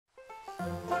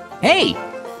Hey,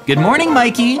 good morning,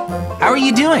 Mikey. How are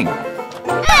you doing?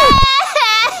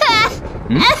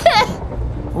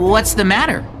 What's the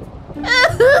matter?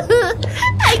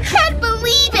 I can't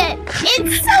believe it!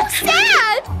 It's so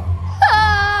sad!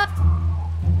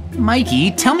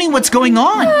 Mikey, tell me what's going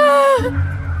on.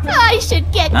 I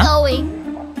should get going.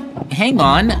 Hang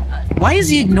on, why is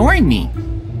he ignoring me?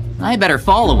 I better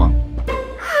follow him.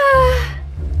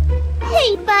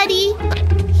 Hey, buddy.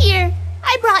 Here,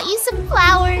 I brought you some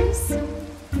flowers.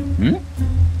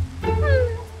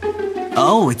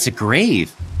 Oh, it's a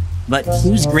grave. But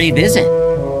whose grave is it?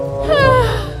 Oh,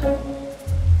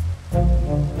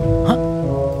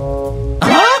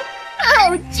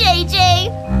 JJ,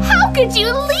 how could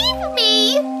you leave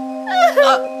me?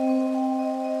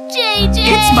 JJ!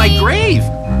 It's my grave!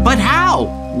 But how?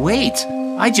 Wait,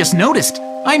 I just noticed.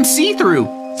 I'm see-through.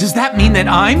 Does that mean that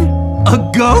I'm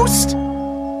a ghost?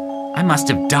 I must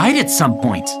have died at some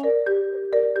point.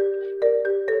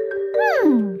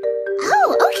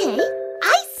 Oh, okay.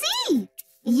 I see.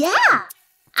 Yeah,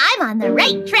 I'm on the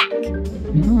right track.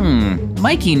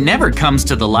 Mikey never comes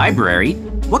to the library.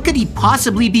 What could he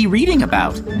possibly be reading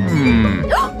about? Is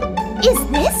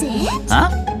this it? Huh?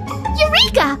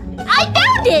 Eureka! I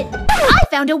found it! I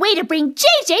found a way to bring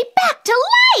JJ back to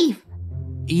life!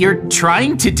 You're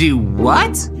trying to do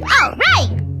what? All right!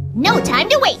 No time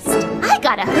to waste. I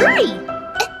gotta hurry.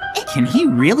 Can he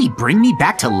really bring me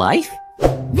back to life?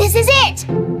 This is it!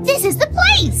 This is the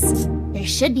place! There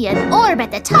should be an orb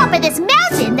at the top of this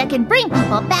mountain that can bring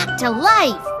people back to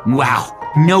life.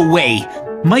 Wow, no way.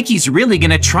 Mikey's really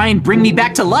gonna try and bring me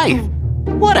back to life.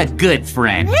 What a good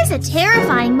friend. There's a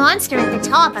terrifying monster at the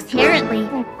top, apparently.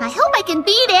 I hope I can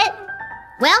beat it.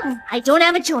 Well, I don't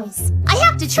have a choice. I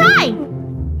have to try.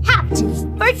 Have to,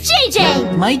 for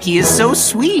JJ! Mikey is so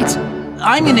sweet.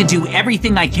 I'm gonna do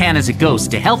everything I can as a ghost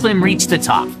to help him reach the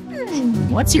top.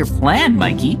 What's your plan,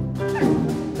 Mikey?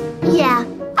 Yeah,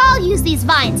 I'll use these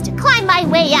vines to climb my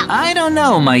way up. I don't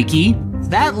know, Mikey.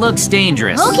 That looks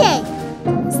dangerous. Okay,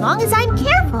 as long as I'm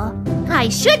careful, I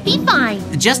should be fine.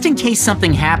 Just in case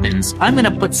something happens, I'm gonna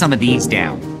put some of these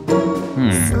down.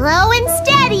 Slow and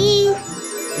steady.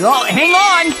 Oh, hang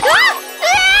on!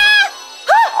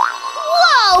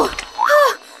 Whoa!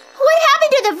 What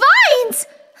happened to the vines?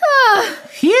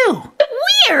 Phew!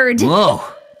 Weird! Whoa!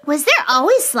 Was there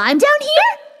always slime down here?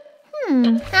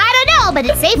 I don't know, but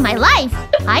it saved my life.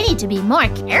 I need to be more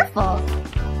careful.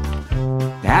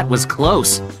 That was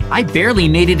close. I barely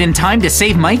made it in time to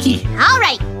save Mikey. All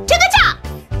right, to the top!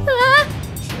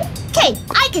 Okay,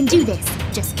 I can do this.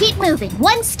 Just keep moving,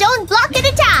 one stone block at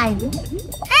a time.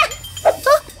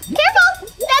 Careful!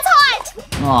 That's hot!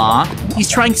 Aw, he's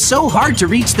trying so hard to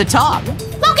reach the top.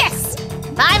 Focus!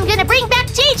 If I'm gonna bring back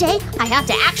JJ, I have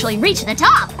to actually reach the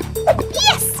top.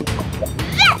 Yes!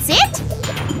 That's it!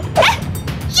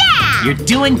 Yeah! You're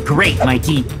doing great,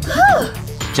 Mikey.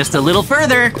 Just a little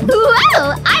further.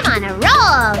 Whoa! I'm on a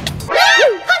roll!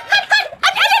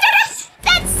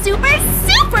 That's super,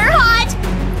 super hot!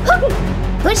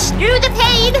 Push through the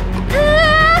pain!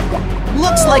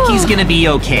 Looks like he's gonna be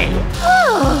okay.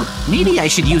 Maybe I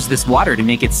should use this water to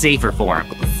make it safer for him.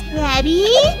 Ready?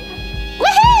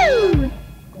 Woohoo!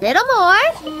 Little more.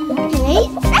 Okay.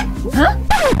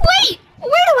 Wait!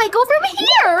 Where do I go from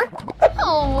here?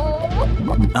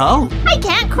 Oh? I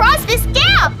can't cross this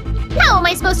gap! How am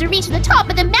I supposed to reach the top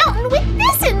of the mountain with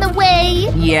this in the way?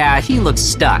 Yeah, he looks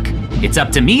stuck. It's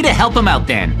up to me to help him out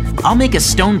then. I'll make a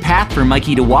stone path for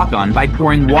Mikey to walk on by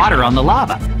pouring water on the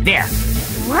lava. There.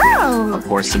 Whoa!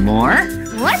 Pour some more.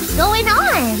 What's going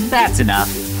on? That's enough.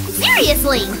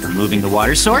 Seriously? Removing the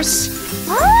water source.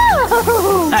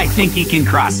 Oh! I think he can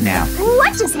cross now.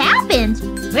 What just happened?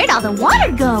 Where'd all the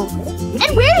water go?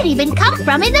 And where did it even come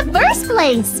from in the first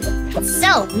place? It's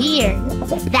so weird.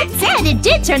 That said, it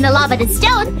did turn the lava to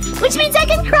stone, which means I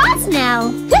can cross now.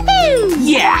 Woohoo!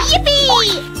 Yeah!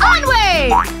 Yippee!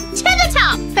 Onward! To the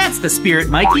top! That's the spirit,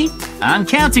 Mikey. I'm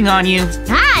counting on you.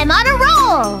 I'm on a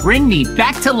roll! Bring me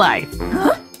back to life.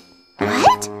 Huh?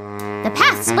 What? The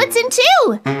path splits in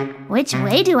two! Which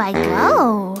way do I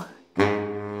go?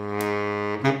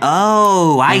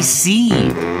 Oh, I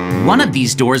see. One of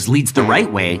these doors leads the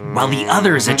right way, while the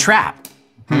other is a trap.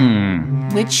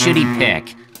 Which should he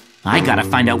pick? I gotta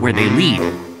find out where they lead.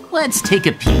 Let's take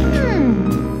a peek.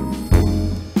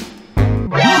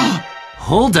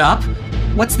 Hold up.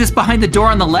 What's this behind the door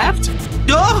on the left?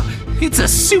 Oh, it's a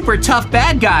super tough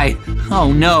bad guy.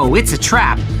 Oh no, it's a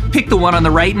trap. Pick the one on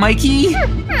the right, Mikey.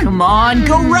 Come on,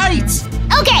 go right.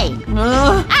 Okay,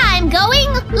 I'm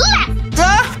going left.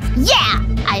 Yeah,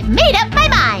 I've made up my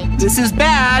mind. This is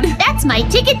bad. That's my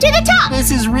ticket to the top.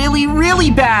 This is really,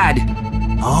 really bad.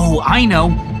 Oh, I know.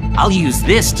 I'll use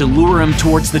this to lure him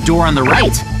towards the door on the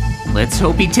right. Let's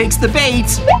hope he takes the bait.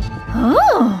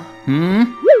 Oh.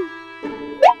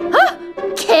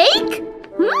 Cake?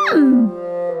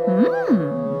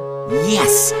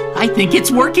 Yes, I think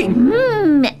it's working.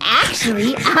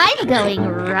 Actually, I'm going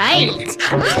right.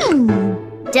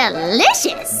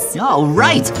 Delicious. All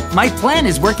right, my plan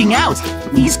is working out.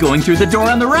 He's going through the door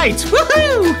on the right.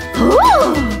 Woohoo!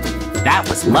 Ooh. That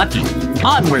was lucky.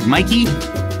 Onward, Mikey.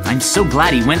 I'm so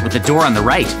glad he went with the door on the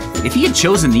right. If he had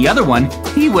chosen the other one,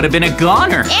 he would have been a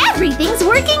goner. Everything's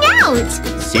working out.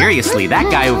 Seriously,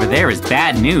 that guy over there is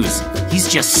bad news. He's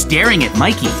just staring at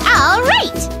Mikey. All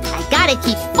right. I gotta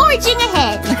keep forging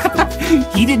ahead.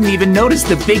 He didn't even notice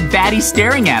the big baddie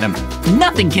staring at him.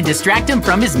 Nothing can distract him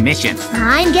from his mission.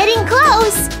 I'm getting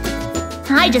close.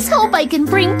 I just hope I can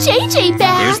bring JJ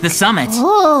back. There's the summit.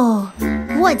 Oh,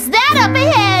 what's that up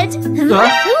ahead? Who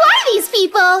are these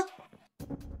people?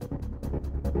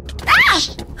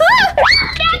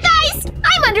 Bad guys!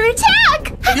 I'm under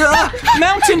attack!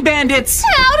 Mountain bandits!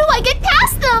 How do I get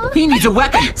past them? He needs a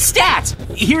weapon. Stat!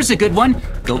 Here's a good one.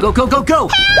 Go, go, go, go, go!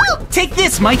 Help! Take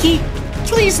this, Mikey.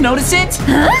 Please notice it.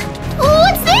 Huh?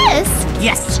 What's this?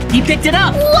 Yes, he picked it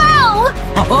up. Wow!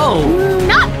 Oh!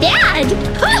 Not bad!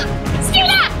 Steer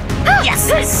that!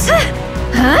 Yes!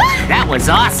 Huh? That was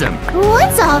awesome.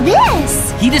 What's all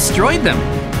this? He destroyed them.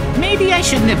 Maybe I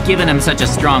shouldn't have given him such a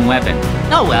strong weapon.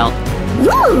 Oh well.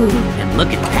 Ooh! And look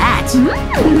at that.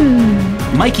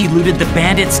 Mikey looted the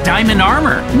bandits' diamond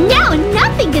armor. Now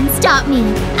nothing can stop me.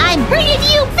 I'm bringing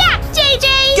you back,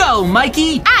 JJ! Go,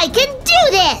 Mikey! I can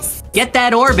do this! Get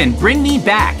that orb and bring me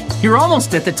back. You're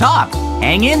almost at the top.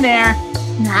 Hang in there.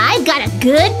 I've got a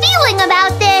good feeling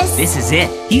about this. This is it.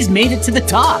 He's made it to the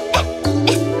top.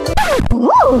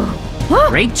 Ooh!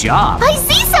 Great job. I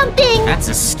see something! That's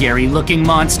a scary-looking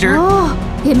monster. Oh,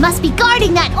 it must be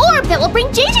guarding that orb that will bring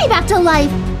JJ back to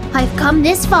life. I've come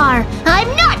this far.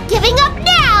 I'm not giving up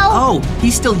now! Oh,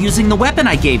 he's still using the weapon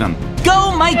I gave him.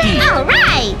 Go, Mikey! All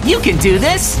right! You can do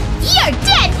this! You're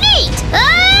dead meat!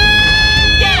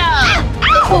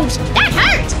 Ouch! That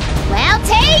hurt! Well,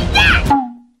 take that!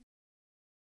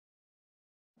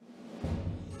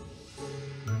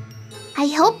 I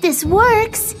hope this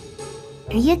works.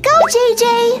 Here you go,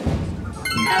 JJ!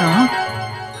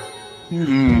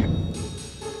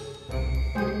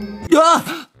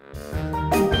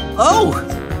 Oh!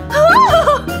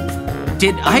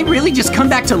 Did I really just come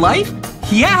back to life?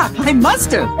 Yeah, I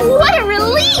must have! What a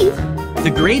relief!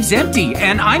 The grave's empty,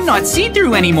 and I'm not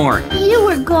see-through anymore. You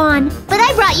were gone, but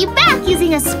I brought you back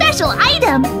using a special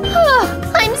item.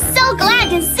 I'm so glad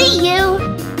to see you.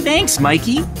 Thanks,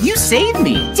 Mikey. You saved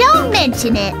me. Don't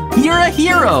mention it. You're a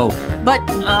hero. But,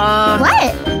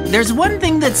 What? there's one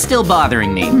thing that's still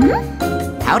bothering me.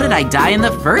 How did I die in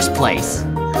the first place?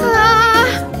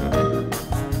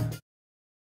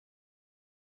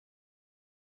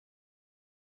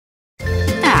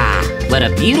 What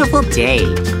a beautiful day.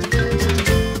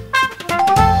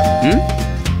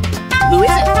 Who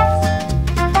is it?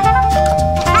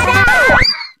 Ta-da!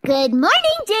 Good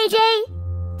morning, JJ.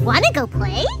 Wanna go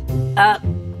play?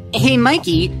 Hey,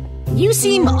 Mikey. You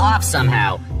seem off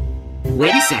somehow.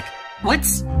 Wait a sec.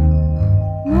 What's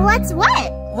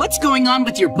what? What's going on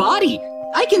with your body?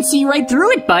 I can see right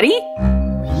through it, buddy.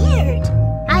 Weird.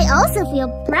 I also feel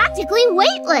practically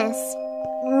weightless.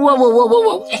 Whoa, whoa, whoa, whoa,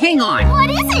 whoa. Hang on. What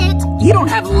is it? You don't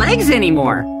have legs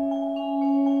anymore.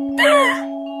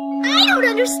 I don't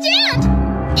understand.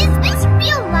 Is this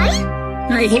real life?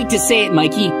 I hate to say it,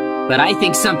 Mikey, but I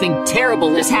think something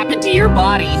terrible has happened to your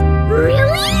body.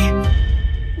 Really?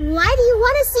 Why do you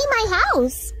want to see my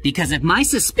house? Because if my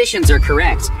suspicions are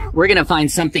correct, we're gonna find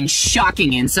something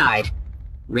shocking inside.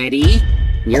 Ready?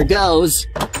 Here goes.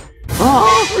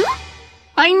 Oh!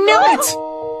 I knew it!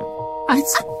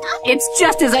 It's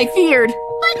just as I feared.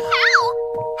 But how?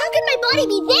 How can my body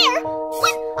be there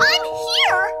when I'm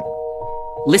here?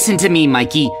 Listen to me,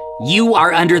 Mikey. You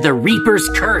are under the Reaper's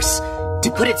curse.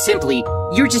 To put it simply,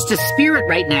 you're just a spirit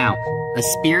right now. A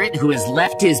spirit who has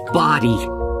left his body.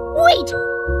 Wait,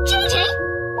 JJ,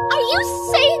 are you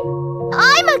saying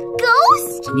I'm a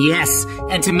ghost? Yes,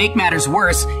 and to make matters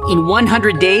worse, in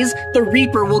 100 days, the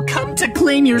Reaper will come to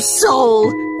claim your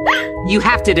soul. You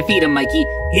have to defeat him, Mikey.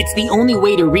 It's the only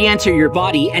way to re-enter your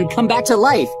body and come back to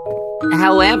life.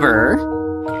 However...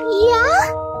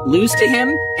 Yeah? Lose to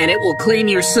him, and it will claim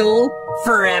your soul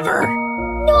forever.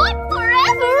 Not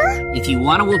forever! If you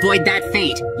want to avoid that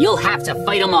fate, you'll have to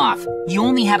fight him off. You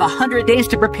only have 100 days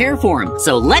to prepare for him,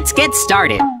 so let's get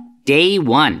started. Day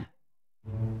 1.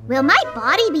 Will my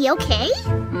body be okay?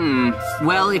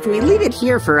 Well, if we leave it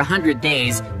here for 100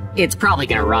 days, it's probably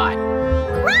gonna rot.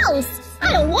 Gross!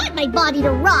 I don't want my body to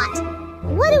rot.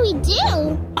 What do we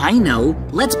do? I know.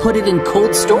 Let's put it in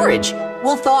cold storage.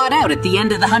 We'll thaw it out at the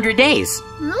end of the 100 days.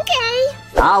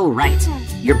 Okay. All right.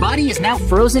 Your body is now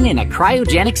frozen in a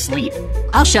cryogenic sleep.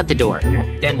 I'll shut the door.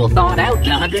 Then we'll thaw it out in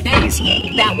 100 days.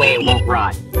 That way it won't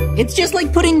rot. It's just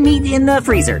like putting meat in the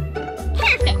freezer.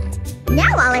 Perfect.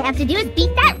 Now all I have to do is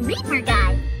beat that Reaper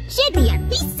guy. Should be a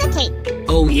piece of cake.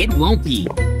 Oh, it won't be.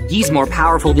 He's more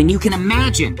powerful than you can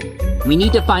imagine. We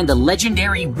need to find the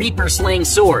legendary Reaper-slaying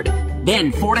sword.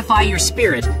 Then fortify your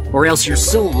spirit, or else your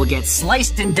soul will get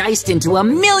sliced and diced into a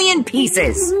million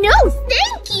pieces. No,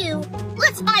 thank you.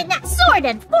 Let's find that sword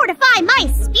and fortify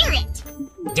my spirit.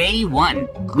 Day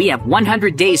 1. We have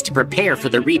 100 days to prepare for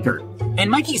the Reaper. And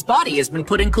Mikey's body has been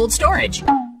put in cold storage.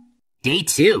 Day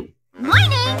 2. Morning!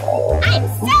 I'm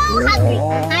so hungry.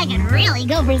 I can really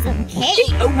go for some cake.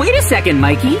 Hey, wait a second,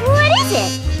 Mikey. What is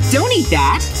it? Don't eat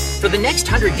that. For the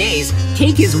next 100 days,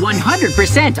 cake is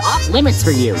 100% off limits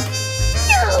for you.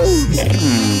 No!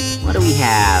 What do we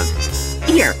have?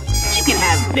 Here, you can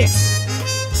have this.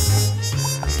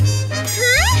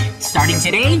 Huh? Starting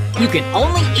today, you can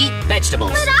only eat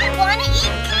vegetables. But I want to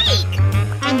eat cake.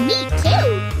 And meat,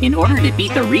 too. In order to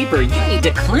beat the Reaper, you need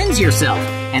to cleanse yourself.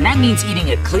 And that means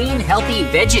eating a clean, healthy,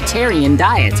 vegetarian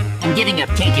diet and giving up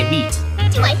cake and meat.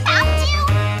 Do I have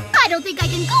to? I don't think I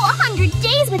can go 100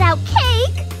 days without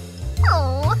cake.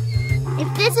 Oh,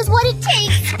 if this is what it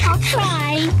takes, I'll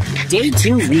try. Day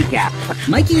 2 recap.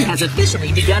 Mikey has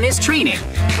officially begun his training.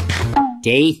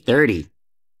 Day 30.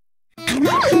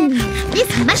 This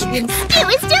mushroom stew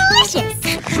is delicious.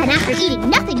 And after eating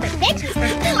nothing but veggies for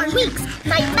 4 weeks,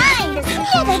 my mind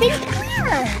has never been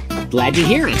clearer. Glad to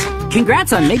hear it.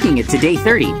 Congrats on making it to day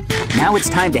 30. Now it's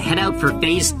time to head out for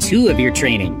phase 2 of your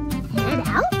training. Head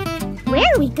out? Where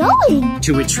are we going?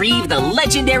 To retrieve the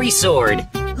legendary sword.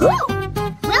 Ooh.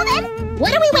 Well then,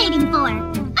 what are we waiting for?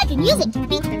 I can use it to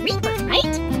beat the Reaper,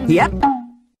 right? Yep.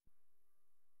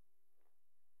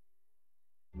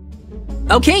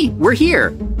 Okay, we're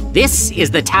here. This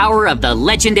is the Tower of the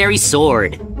Legendary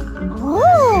Sword.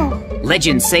 Oh.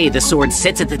 Legends say the sword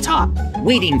sits at the top,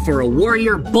 waiting for a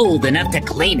warrior bold enough to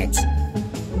claim it.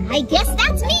 I guess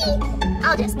that's me.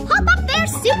 I'll just pop up there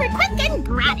super quick and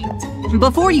grab it.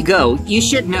 Before you go, you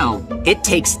should know, it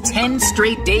takes 10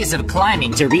 straight days of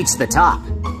climbing to reach the top.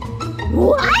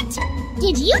 What?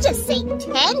 Did you just say 10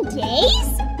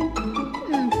 days?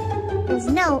 There's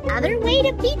no other way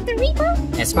to beat the Reaper?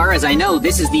 As far as I know,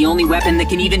 this is the only weapon that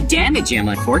can even damage him,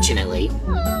 unfortunately.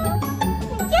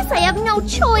 Guess I have no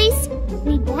choice.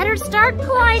 We better start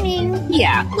climbing.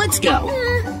 Yeah, let's go.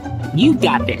 You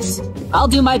got this. I'll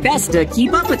do my best to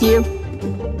keep up with you.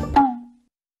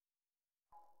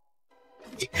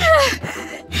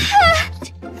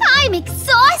 I'm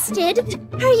exhausted.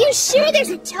 Are you sure there's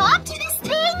a top to this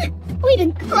thing? We've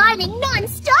been climbing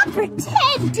non-stop for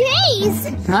 10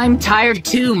 days. I'm tired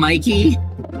too, Mikey.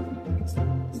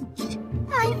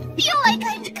 I feel like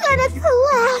I'm gonna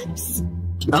collapse.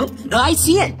 Oh, I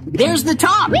see it. There's the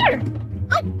top. Where?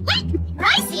 Oh, wait,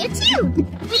 I see it too.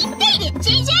 We made it,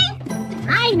 JJ.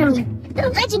 Finally, the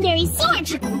legendary sword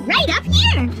should be right up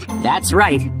here. That's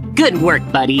right. Good work,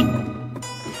 buddy.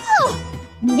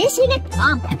 Mission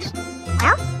accomplished.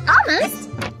 Well, almost.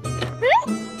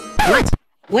 What?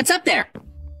 What's up there?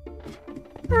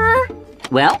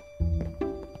 Well?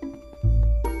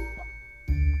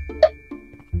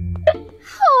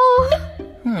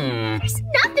 There's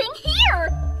nothing here.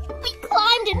 We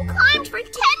climbed and climbed for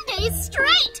 10 days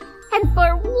straight. And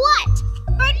for what?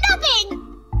 For nothing.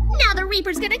 Now the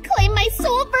Reaper's gonna claim my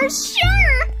soul for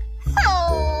sure.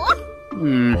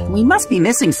 We must be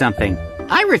missing something.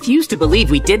 I refuse to believe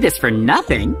we did this for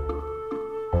nothing.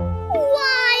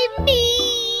 Why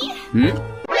me?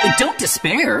 Don't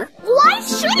despair. Why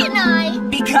shouldn't I?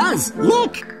 Because,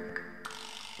 look!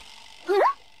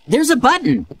 Huh? There's a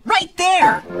button, right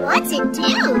there! What's it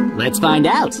do? Let's find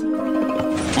out.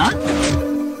 Huh?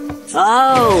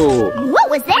 Oh! What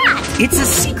was that? It's a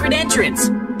secret entrance.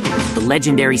 The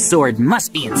legendary sword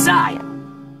must be inside.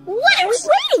 What are we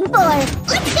waiting for?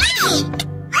 Let's go!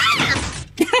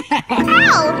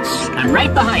 Ouch! I'm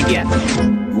right behind you.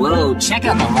 Whoa, check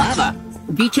out the lava.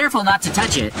 Be careful not to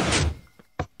touch it.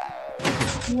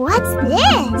 What's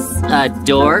this? A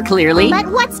door, clearly. But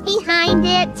what's behind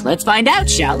it? Let's find out,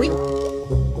 shall we?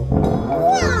 Whoa!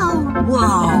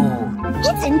 Whoa!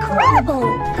 It's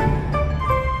incredible!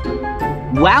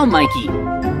 Wow, Mikey.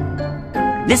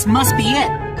 This must be it.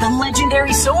 The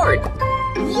legendary sword.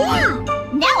 Yeah!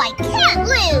 Now I can't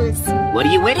lose! What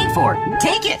are you waiting for?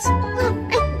 Take it!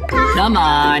 Come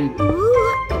on.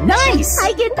 Nice!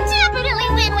 I can definitely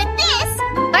win with this!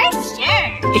 For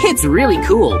sure! It's really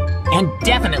cool. and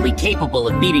definitely capable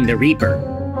of beating the Reaper.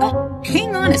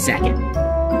 Hang on a second.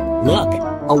 Look,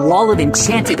 a wall of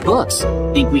enchanted books.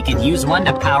 Think we could use one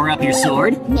to power up your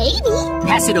sword? Maybe.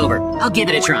 Pass it over. I'll give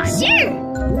it a try.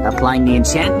 Sure. Applying the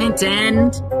enchantment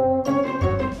and...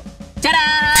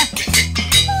 ta-da!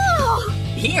 Oh,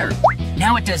 Here.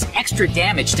 Now it does extra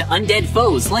damage to undead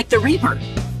foes like the Reaper.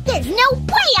 there's no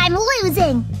way I'm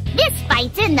losing. This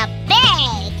fight's in the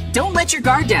bag. Don't let your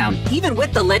guard down. Even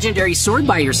with the legendary sword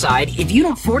by your side, if you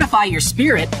don't fortify your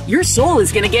spirit, your soul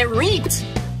is gonna get reaped.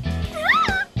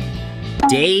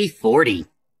 Day 40.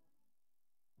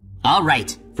 All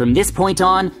right, from this point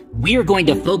on, we're going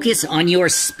to focus on your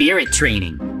spirit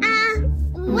training.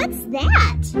 What's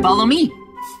that? Follow me.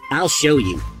 I'll show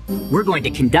you. We're going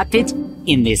to conduct it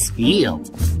in this field.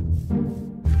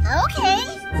 Okay.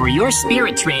 For your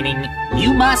spirit training,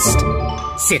 you must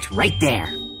sit right there.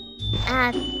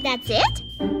 That's it?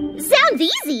 Sounds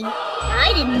easy.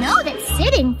 I didn't know that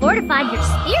sitting fortified your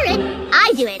spirit.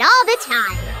 I do it all the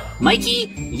time.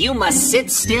 Mikey, you must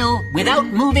sit still without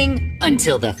moving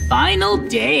until the final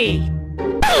day.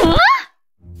 Huh?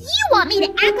 You want me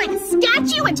to act like a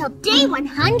statue until day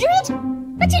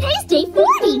 100? But today's day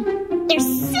 40.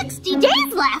 There's 60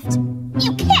 days left.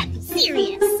 You can't be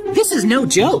serious. This is no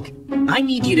joke. I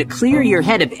need you to clear your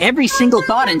head of every single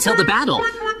thought until the battle.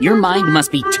 Your mind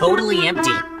must be totally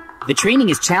empty. The training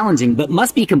is challenging but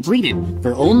must be completed,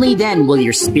 for only then will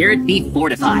your spirit be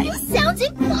fortified. This sounds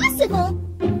impossible.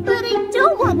 But I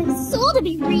don't want my soul to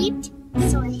be reaped,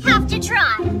 so I have to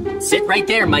try. Sit right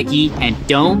there, Mikey, and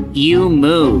don't you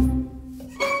move.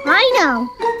 I know.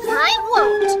 I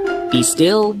won't. Be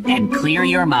still and clear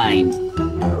your mind.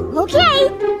 Okay,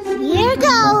 here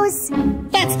goes.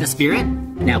 That's the spirit.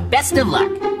 Now, best of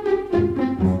luck.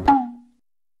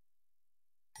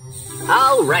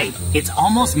 All right, it's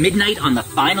almost midnight on the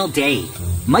final day.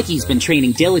 Mikey's been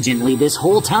training diligently this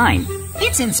whole time.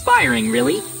 It's inspiring,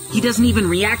 really. He doesn't even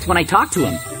react when I talk to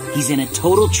him. He's in a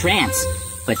total trance.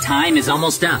 But time is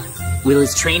almost up. Will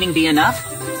his training be enough?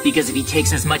 Because if he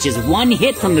takes as much as one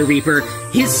hit from the Reaper,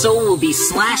 his soul will be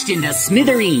slashed into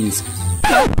smithereens.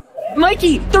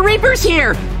 Mikey, the Reaper's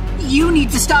here! You need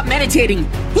to stop meditating.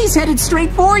 He's headed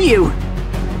straight for you.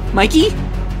 Mikey?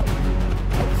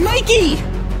 Mikey!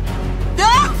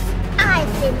 Ah!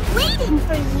 I've been waiting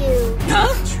for you.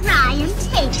 Huh? Try and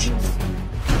take me.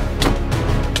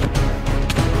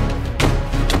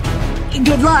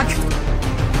 Good luck.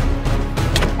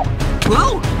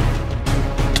 Whoa!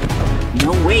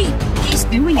 No way. He's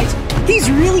doing it. He's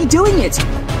really doing it.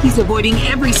 He's avoiding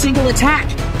every single attack.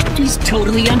 He's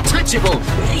totally untouchable.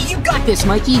 You got this,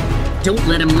 Mikey. Don't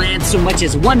let him land so much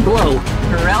as one blow,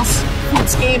 or else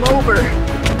it's game over.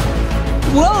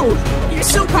 Whoa! You're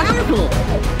so powerful!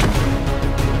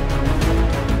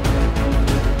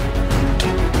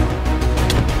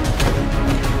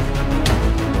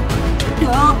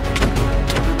 Oh.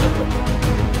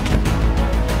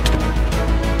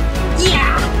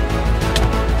 Yeah!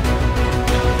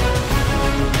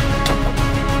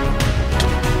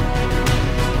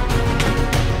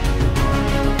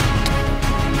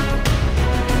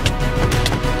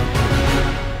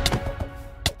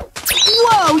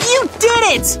 Whoa, you did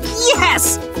it!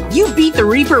 Yes! You beat the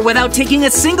Reaper without taking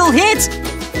a single hit!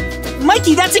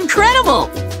 Mikey, that's incredible!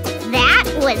 That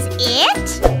was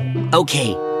it?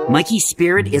 Okay, Mikey's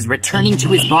spirit is returning to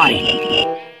his body.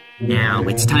 Now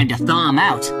it's time to thaw him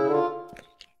out.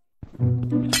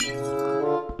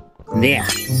 There.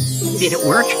 Did it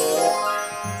work?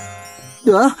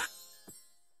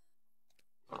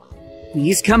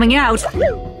 He's coming out.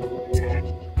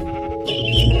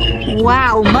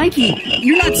 Wow, Mikey,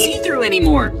 you're not see-through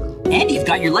anymore. And you've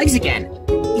got your legs again.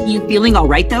 You feeling all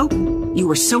right, though? You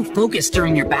were so focused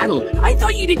during your battle, I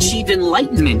thought you'd achieved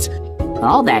enlightenment.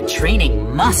 All that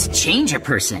training must change a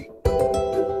person.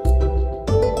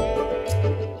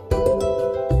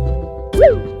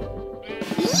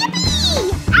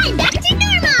 Yippee! I'm back to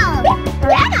normal!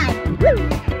 Am I?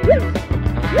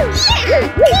 Yeah!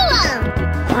 Cool!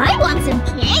 I want some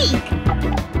cake!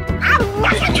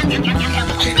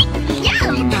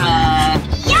 Yum!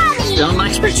 Yummy! So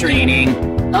much for training.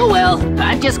 Oh well,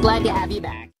 I'm just glad to have you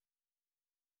back.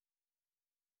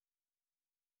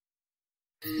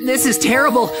 This is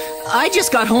terrible. I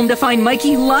just got home to find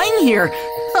Mikey lying here.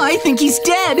 I think he's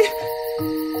dead.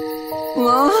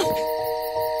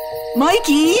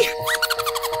 Mikey?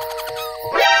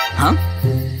 Huh?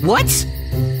 What?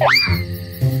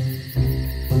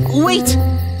 Wait!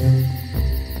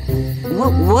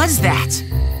 What was that?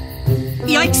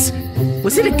 Yikes!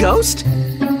 Was it a ghost?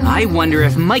 I wonder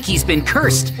if Mikey's been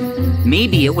cursed.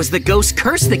 Maybe it was the ghost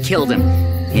curse that killed him.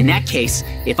 In that case,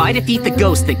 if I defeat the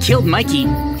ghost that killed Mikey,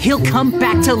 he'll come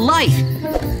back to life.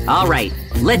 All right,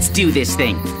 let's do this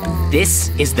thing. This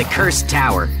is the cursed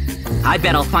tower. I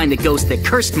bet I'll find the ghost that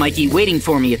cursed Mikey waiting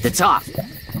for me at the top.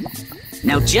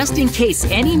 Now, just in case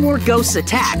any more ghosts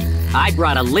attack, I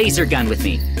brought a laser gun with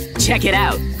me. Check it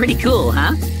out. Pretty cool,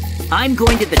 huh? I'm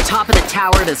going to the top of the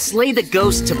tower to slay the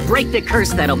ghost to break the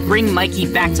curse that'll bring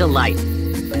Mikey back to life.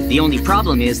 The only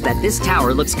problem is that this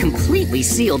tower looks completely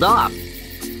sealed off.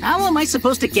 How am I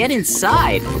supposed to get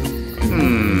inside?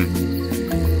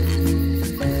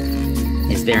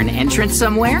 Is there an entrance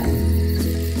somewhere?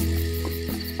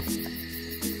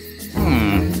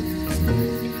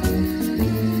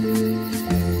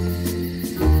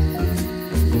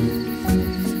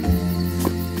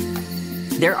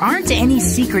 There aren't any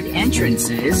secret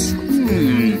entrances.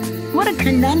 What a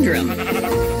conundrum.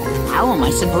 How am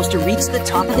I supposed to reach the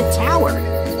top of the tower?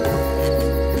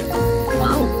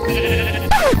 Oh.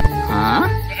 Huh?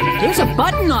 There's a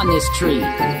button on this tree.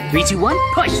 3, 2, 1,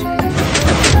 push!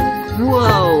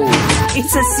 Whoa!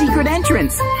 It's a secret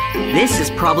entrance! This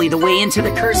is probably the way into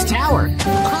the cursed tower.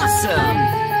 Awesome!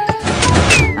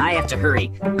 I have to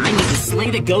hurry. I need to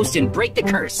slay the ghost and break the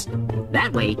curse.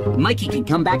 That way, Mikey can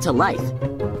come back to life.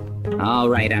 All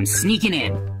right, I'm sneaking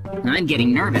in. I'm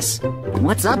getting nervous.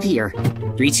 What's up here?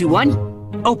 3, 2,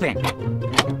 1, open!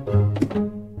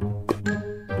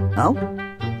 Oh?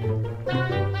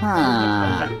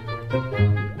 Huh.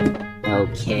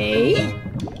 Okay.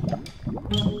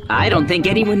 I don't think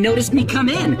anyone noticed me come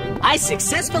in. I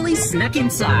successfully snuck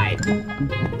inside.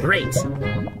 Great.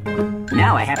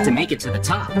 Now I have to make it to the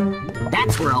top.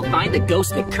 That's where I'll find the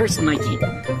ghost that cursed Mikey.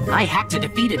 I have to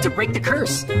defeat it to break the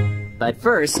curse. But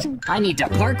first, I need to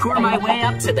parkour my way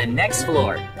up to the next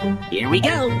floor. Here we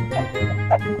go.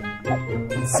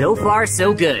 So far,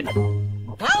 so good.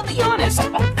 I'll be honest,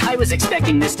 I was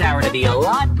expecting this tower to be a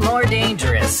lot more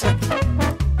dangerous.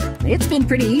 It's been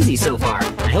pretty easy so far.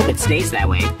 I hope it stays that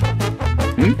way.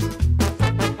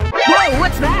 Whoa,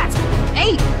 what's that?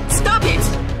 Hey, stop it!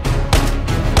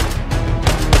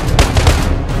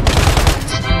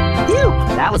 Phew,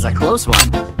 that was a close one.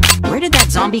 Where did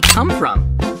that zombie come from?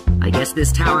 I guess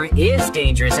this tower is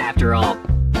dangerous after all.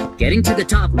 Getting to the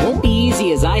top won't be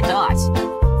easy as I thought.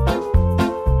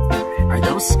 Are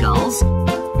those skulls?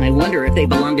 I wonder if they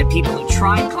belong to people who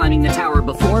tried climbing the tower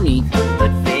before me,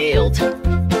 but failed.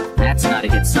 That's not a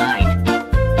good sign.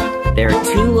 There are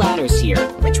 2 ladders here.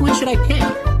 Which one should I pick?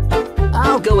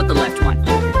 I'll go with the left one.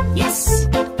 Yes!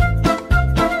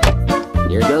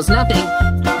 Here goes nothing.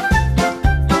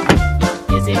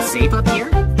 Is it safe up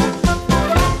here?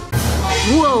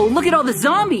 Whoa, look at all the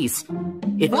zombies!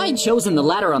 If I had chosen the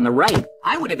ladder on the right,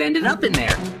 I would have ended up in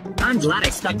there. I'm glad I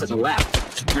stuck to the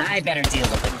left. I better deal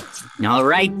with it. All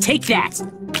right, take that!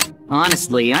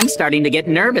 Honestly, I'm starting to get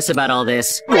nervous about all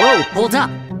this. Whoa, hold up!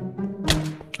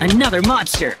 Another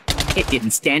monster! It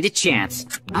didn't stand a chance.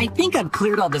 I think I've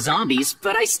cleared all the zombies,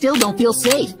 but I still don't feel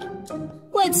safe.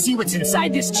 Let's see what's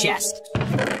inside this chest.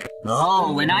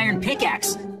 Oh, an iron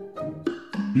pickaxe.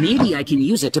 Maybe I can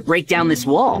use it to break down this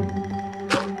wall.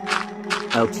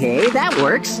 Okay, that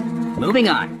works. Moving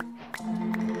on.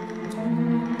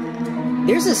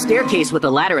 There's a staircase with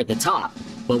a ladder at the top,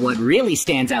 but what really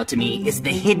stands out to me is the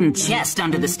hidden chest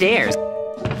under the stairs.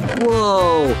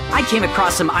 Whoa, I came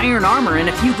across some iron armor and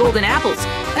a few golden apples.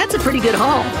 That's a pretty good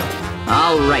haul.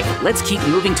 All right, let's keep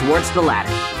moving towards the ladder.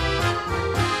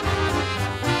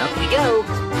 Up we go.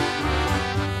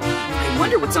 I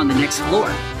wonder what's on the next floor.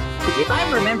 If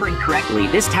I'm remembering correctly,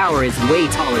 this tower is way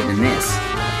taller than this.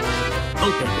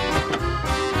 Open.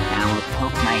 Now I'll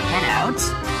poke my head out.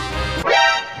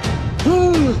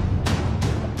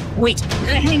 Wait,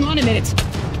 hang on a minute.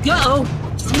 Go!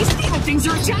 These evil things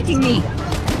are attacking me!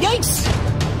 Yikes!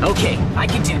 Okay, I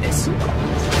can do this.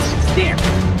 There.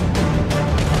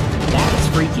 That was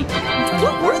freaky.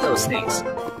 What were those things?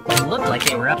 It looked like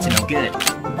they were up to no good.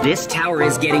 This tower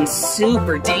is getting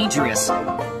super dangerous.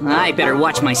 I better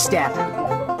watch my step.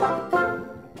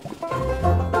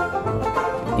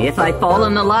 If I fall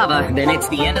in the lava, then it's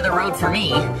the end of the road for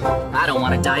me. I don't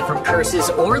want to die from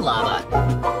curses or lava.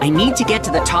 I need to get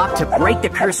to the top to break the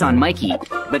curse on Mikey.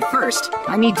 But first,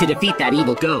 I need to defeat that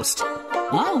evil ghost.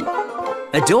 Oh,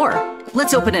 a door.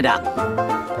 Let's open it up.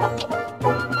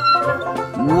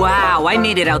 Wow, I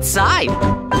made it outside.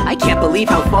 I can't believe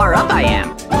how far up I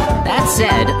am. That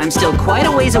said, I'm still quite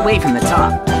a ways away from the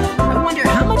top. I wonder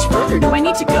how much further do I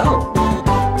need to go?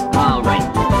 All right,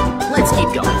 let's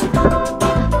keep going.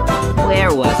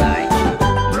 Where was I?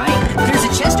 Right, there's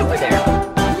a chest over there.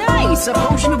 Nice, a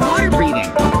potion of water breathing.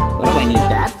 What do I need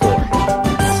that for?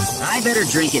 I better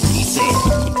drink it to be safe.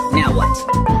 Now what?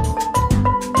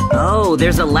 Whoa,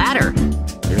 there's a ladder.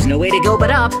 There's no way to go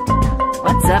but up.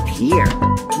 What's up here?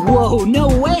 Whoa, no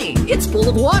way! It's full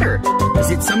of water!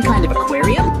 Is it some kind of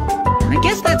aquarium? I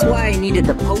guess that's why I needed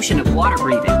the potion of water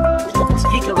breathing. Let's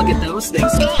take a look at those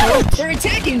things. Oh, they're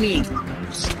attacking me!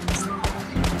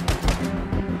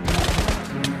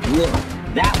 Whoa,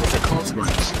 that was a close one.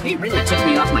 They really took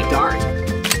me off my guard.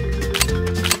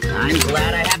 I'm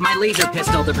glad I have my laser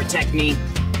pistol to protect me.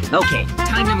 Okay,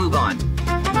 time to move on.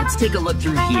 Let's take a look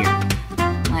through here.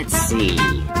 Let's see.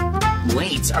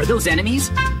 Wait, are those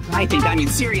enemies? I think I'm in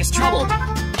serious trouble.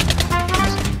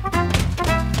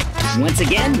 Once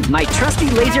again, my trusty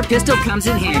laser pistol comes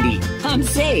in handy. I'm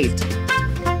saved.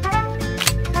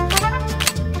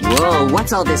 Whoa,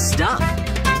 what's all this stuff?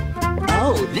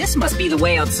 Oh, this must be the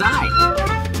way outside.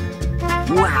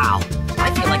 Wow,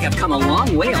 I feel like I've come a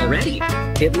long way already.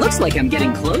 It looks like I'm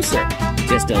getting closer.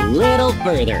 Just a little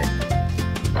further.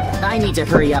 I need to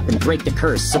hurry up and break the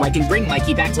curse so I can bring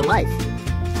Mikey back to life.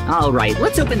 Alright,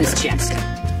 let's open this chest.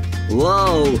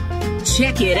 Whoa,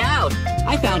 check it out!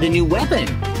 I found a new weapon.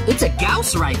 It's a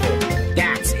Gauss rifle.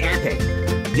 That's epic.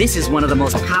 This is one of the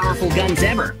most powerful guns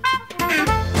ever.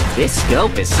 This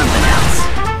scope is something else.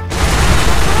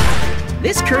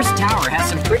 This cursed tower has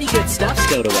some pretty good stuff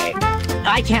stowed away.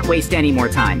 I can't waste any more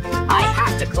time. I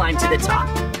have to climb to the top.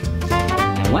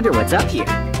 I wonder what's up here.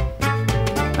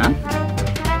 Huh?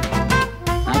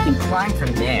 I can climb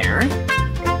from there.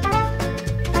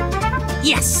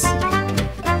 Yes!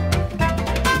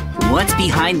 What's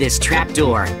behind this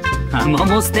trapdoor? I'm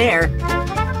almost there.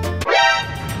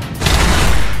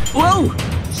 Whoa!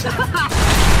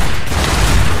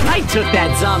 I took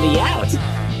that zombie out.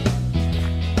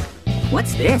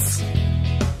 What's this?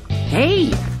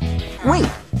 Hey! Wait,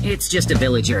 it's just a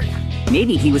villager.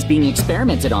 Maybe he was being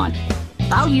experimented on.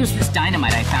 I'll use this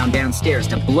dynamite I found downstairs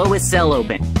to blow his cell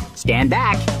open. Stand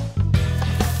back.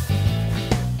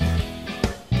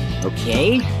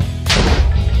 Okay.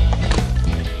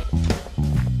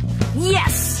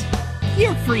 Yes!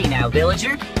 You're free now,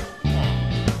 villager.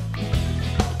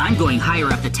 I'm going higher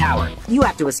up the tower. You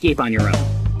have to escape on your own.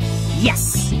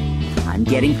 Yes! I'm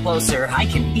getting closer. I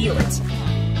can feel it.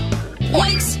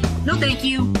 Yikes! No thank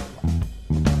you.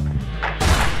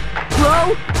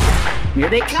 Whoa! Here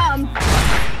they come.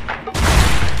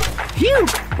 Phew!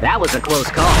 That was a close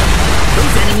call.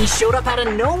 Those enemies showed up out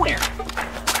of nowhere.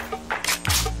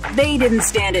 They didn't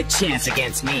stand a chance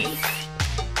against me.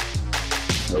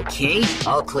 Okay,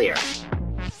 all clear.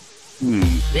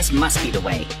 This must be the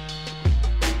way.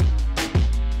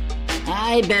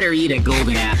 I better eat a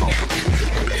golden apple.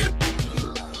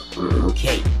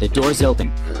 Okay, the door's open.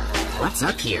 What's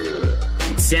up here?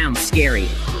 It sounds scary.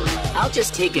 I'll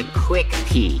just take a quick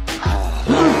peek.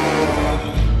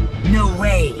 No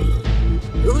way!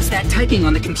 Who's that typing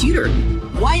on the computer?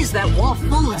 Why is that wall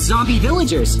full of zombie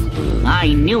villagers?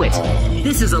 I knew it!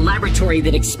 This is a laboratory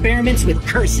that experiments with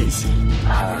curses.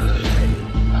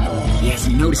 He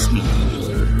hasn't noticed me.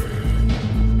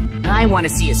 I want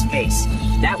to see his face.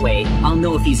 That way, I'll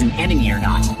know if he's an enemy or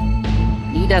not.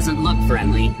 He doesn't look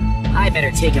friendly. I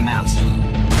better take him out.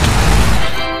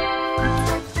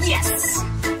 Yes!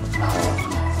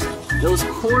 Those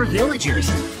poor villagers.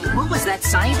 What was that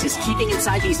scientist keeping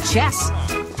inside these chests?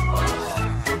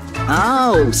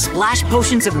 Oh, splash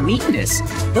potions of weakness.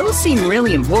 Those seem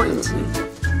really important.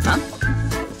 Huh?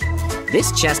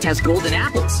 This chest has golden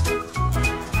apples.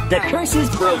 The curse is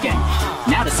broken.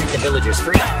 Now to set the villagers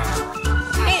free.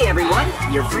 Hey everyone,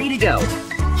 you're free to go.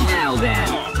 Now then,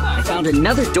 I found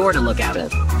another door to look out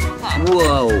of.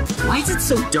 Whoa, why is it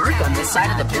so dark on this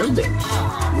side of the building?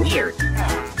 Weird.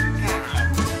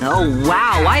 Oh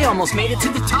wow, I almost made it to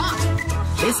the top.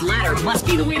 This ladder must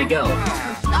be the way to go.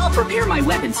 I'll prepare my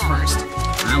weapons first.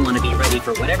 I want to be ready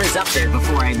for whatever's up there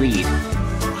before I leave.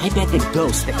 I bet the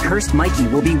ghost that cursed Mikey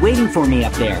will be waiting for me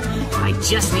up there. I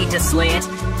just need to slay it,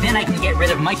 then I can get rid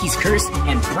of Mikey's curse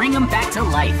and bring him back to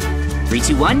life. 3,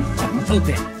 2, 1,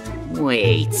 open.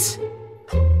 Wait.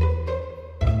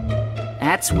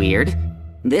 That's weird.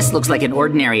 This looks like an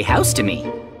ordinary house to me.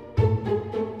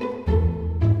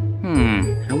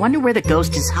 I wonder where the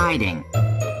ghost is hiding.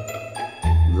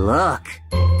 Look.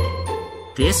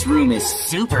 This room is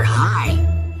super high.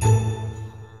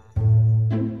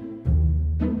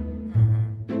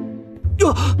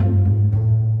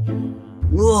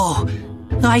 Whoa!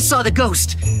 I saw the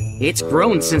ghost! It's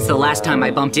grown since the last time I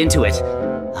bumped into it.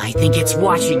 I think it's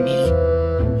watching me.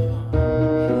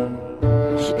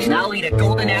 And I'll eat a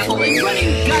golden apple and run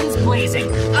in guns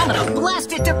blazing. I'm gonna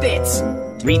blast it to bits.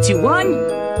 3, 2, 1,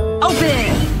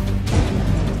 open!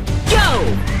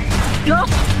 Go! Go!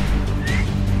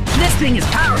 This thing is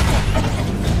powerful.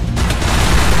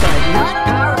 But not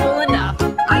powerful enough.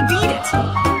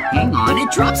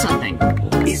 dropped something.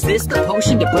 Is this the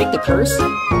potion to break the curse?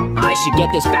 I should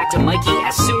get this back to Mikey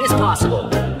as soon as possible.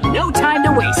 No time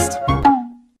to waste.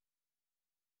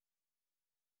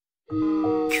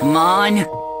 Come on.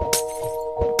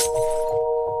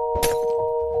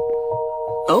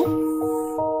 Oh?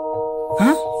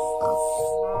 Huh?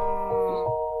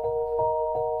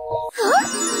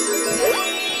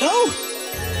 Oh!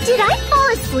 Did I fall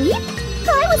asleep?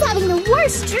 I was having the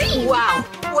worst dream. Wow,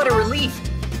 what a relief.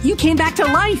 You came back to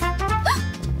life.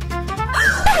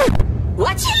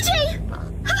 What? JJ!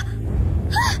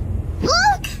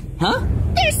 Look! Huh?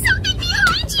 There's something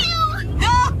behind you!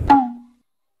 Ah!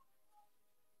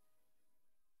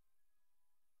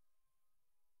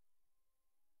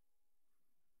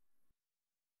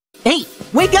 Hey,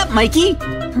 wake up, Mikey!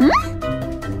 Huh?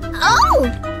 Oh!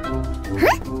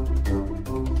 Huh?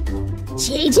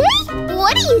 JJ?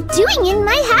 What are you doing in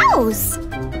my house?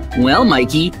 Well,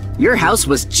 Mikey, your house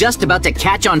was just about to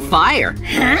catch on fire.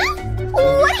 Huh?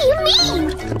 What do you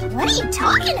mean? What are you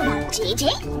talking about, JJ?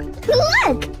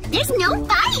 Look! There's no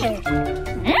fire!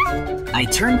 Huh? I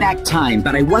turned back time,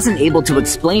 but I wasn't able to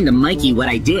explain to Mikey what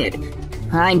I did.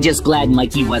 I'm just glad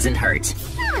Mikey wasn't hurt.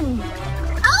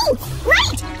 Oh,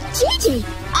 right! JJ,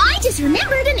 I just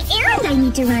remembered an errand I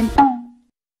need to run.